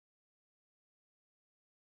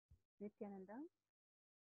Nithyananda.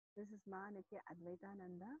 This is Ma Nitya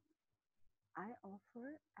Advaitananda. I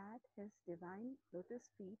offer at his divine lotus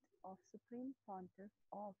feet of Supreme Pontiff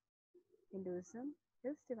of Hinduism,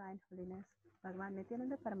 His Divine Holiness Bhagavan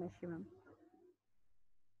Nithyananda Parameshivam,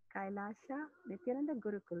 Kailasa Nithyananda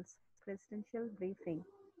Gurukul's Presidential Briefing,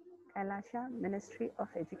 Kailasa Ministry of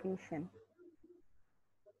Education.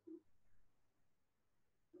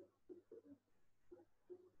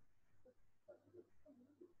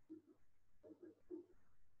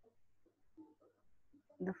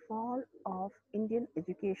 The fall of Indian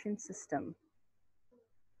education system.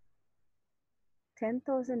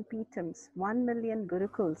 10,000 Pitams, 1 million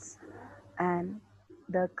Gurukuls, and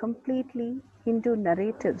the completely Hindu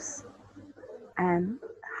narratives and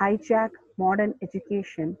hijack modern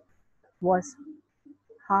education was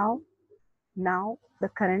how now the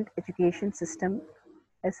current education system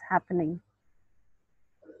is happening.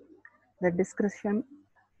 The destruction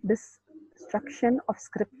of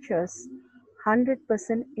scriptures,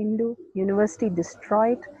 100% Hindu university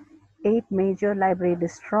destroyed, 8 major library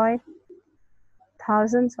destroyed,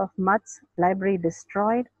 thousands of mutts library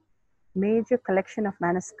destroyed, major collection of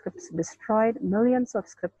manuscripts destroyed, millions of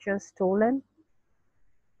scriptures stolen.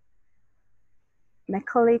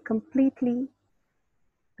 Macaulay completely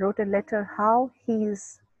wrote a letter how he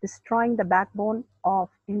is destroying the backbone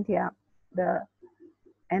of India, the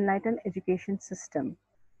enlightened education system.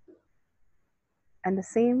 And the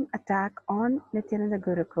same attack on Nithyananda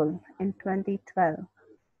Gurukul in 2012,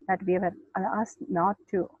 that we were asked not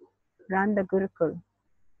to run the Gurukul.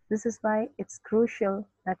 This is why it's crucial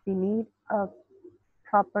that we need a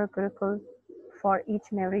proper Gurukul for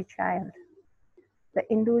each and every child. The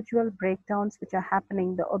individual breakdowns which are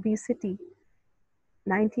happening, the obesity,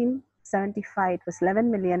 1975 it was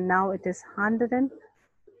 11 million, now it is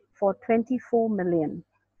 24 million.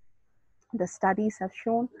 The studies have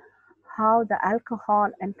shown how the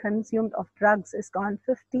alcohol and consumed of drugs is gone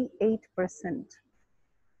 58%.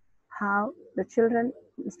 How the child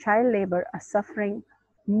labor are suffering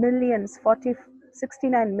millions,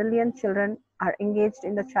 69 million children are engaged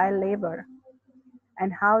in the child labor,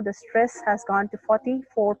 and how the stress has gone to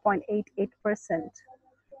 44.88%,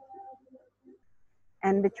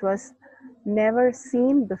 and which was never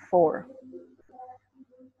seen before,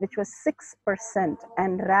 which was 6%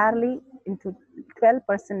 and rarely into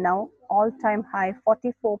 12% now, all-time high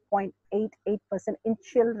 44.88% in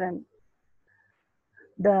children.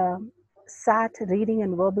 The SAT reading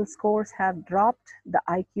and verbal scores have dropped, the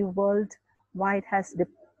IQ worldwide has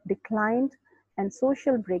declined, and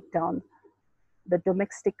social breakdown. The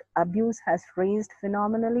domestic abuse has raised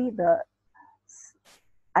phenomenally, the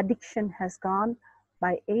addiction has gone.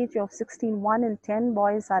 By age of 16, 1 in 10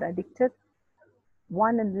 boys are addicted,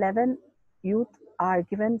 1 in 11 youth are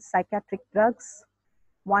given psychiatric drugs,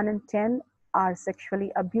 1 in 10 are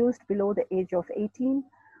sexually abused below the age of 18.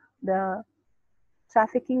 The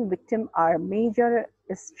trafficking victim are major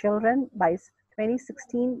is children. By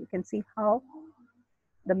 2016, you can see how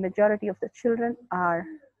the majority of the children are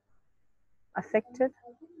affected.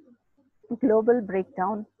 Global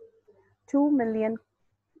breakdown, 2 million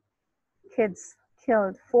kids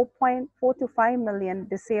killed, 4.4 to 5 million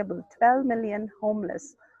disabled, 12 million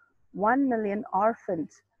homeless, 1 million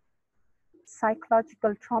orphaned,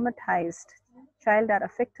 psychological traumatized child are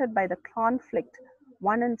affected by the conflict.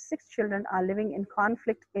 1 in 6 children are living in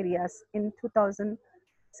conflict areas in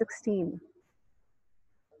 2016.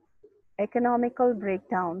 Economical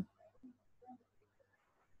breakdown.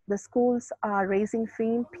 The schools are raising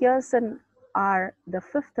fee. Pearson are the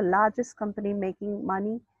 5th largest company making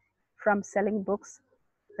money from selling books.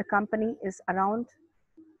 The company is around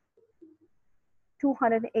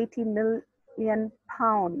 280 million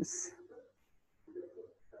pounds.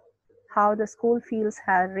 How the school fees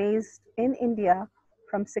have raised in India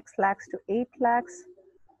from 6 lakhs to 8 lakhs,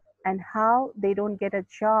 and how they don't get a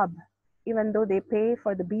job even though they pay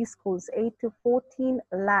for the B schools 8 to 14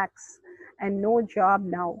 lakhs and no job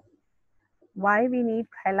now. Why we need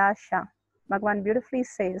Kailasa? Bhagavan beautifully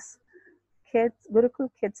says, kids, Gurukul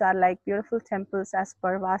kids are like beautiful temples as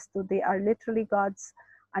per Vastu. They are literally gods.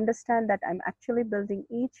 Understand that I'm actually building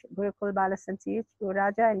each Gurukul Balasanti, each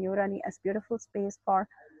Raja and Yurani as beautiful space for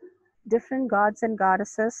different gods and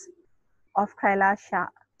goddesses of Kailasa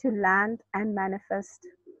to land and manifest,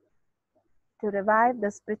 to revive the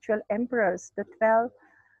spiritual emperors, the 12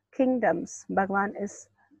 kingdoms. Bhagavan is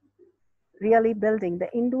really building the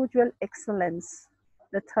individual excellence.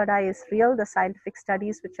 The third eye is real, the scientific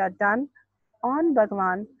studies which are done on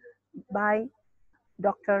Bhagavan by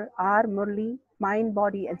Dr. R. Murli, Mind,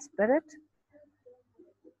 Body and Spirit.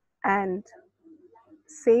 And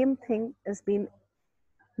same thing has been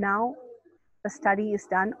Now the study is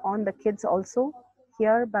done on the kids also.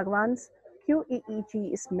 Here Bhagwan's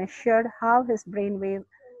QEEG is measured, how his brainwave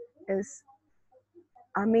is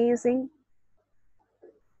amazing.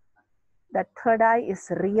 That third eye is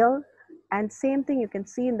real, and same thing you can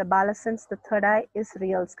see in the Balasans, the third eye is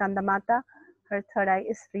real. Skandamata, her third eye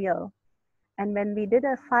is real. And when we did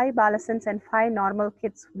a 5 Balasans and 5 normal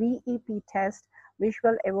kids VEP test,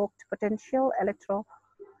 visual evoked potential electro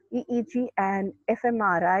EEG and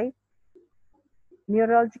fMRI,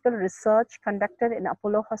 neurological research conducted in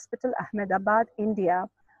Apollo Hospital, Ahmedabad, India.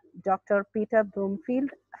 Dr. Peter Broomfield,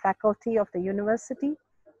 faculty of the University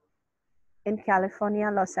in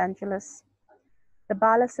California, Los Angeles. The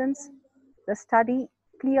Balasans, the study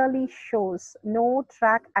clearly shows no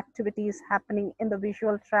track activities happening in the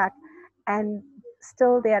visual tract, and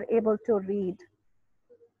still they are able to read.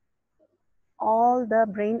 All the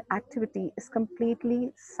brain activity is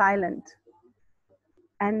completely silent.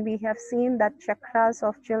 And we have seen that chakras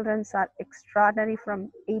of children are extraordinary,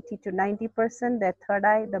 from 80 to 90%. Their third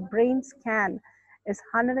eye, the brain scan is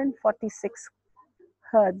 146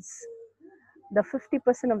 hertz. The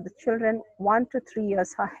 50% of the children 1 to 3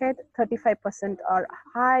 years ahead, 35% are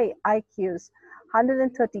high IQs,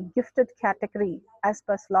 130 gifted category as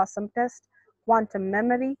per Blossom test, quantum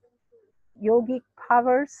memory, yogic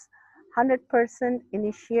powers, 100%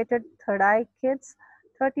 initiated third eye kids,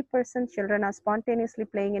 30% children are spontaneously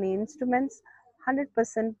playing any instruments,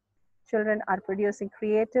 100% children are producing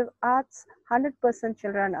creative arts, 100%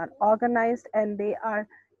 children are organized and they are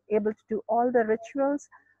able to do all the rituals.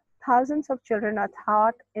 Thousands of children are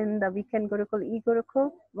taught in the weekend Gurukul,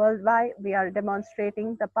 e-Gurukul. Worldwide, we are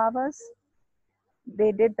demonstrating the powers.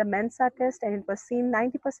 They did the Mensa test and it was seen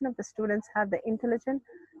 90% of the students have the intelligence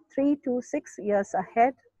 3 to 6 years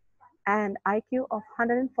ahead and IQ of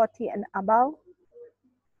 140 and above.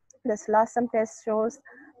 This Blossom test shows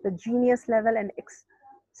the genius level and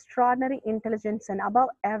extraordinary intelligence and above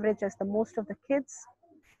average as the most of the kids.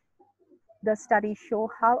 The studies show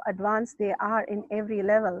how advanced they are in every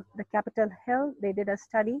level. The Capitol Hill, they did a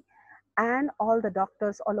study, and all the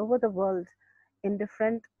doctors all over the world in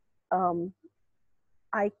different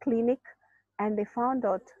eye clinic, and they found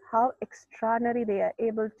out how extraordinary they are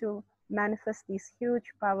able to manifest these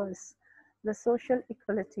huge powers. The social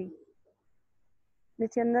equality.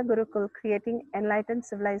 Nithyananda Gurukul, creating enlightened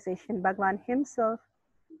civilization. Bhagwan himself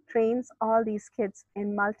trains all these kids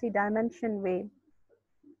in multi-dimension way.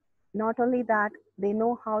 Not only that, they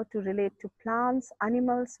know how to relate to plants,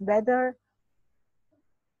 animals, weather,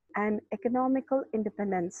 and economical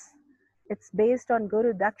independence. It's based on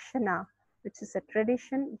Guru Dakshina, which is a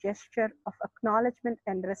tradition, gesture of acknowledgement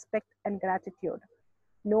and respect and gratitude.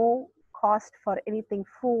 No cost for anything,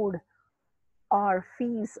 food or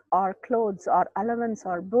fees or clothes or allowance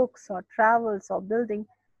or books or travels or building.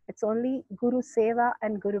 It's only Guru Seva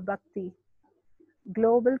and Guru Bhakti.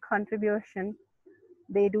 Global contribution.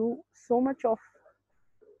 They do so much of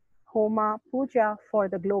Homa Puja for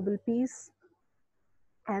the global peace,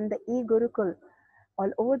 and the e-Gurukul.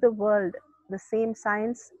 All over the world, the same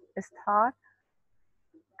science is taught,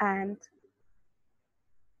 and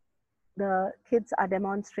the kids are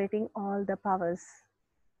demonstrating all the powers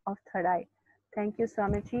of third eye. Thank you,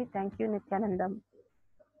 Swamiji. Thank you, Nithyanandam.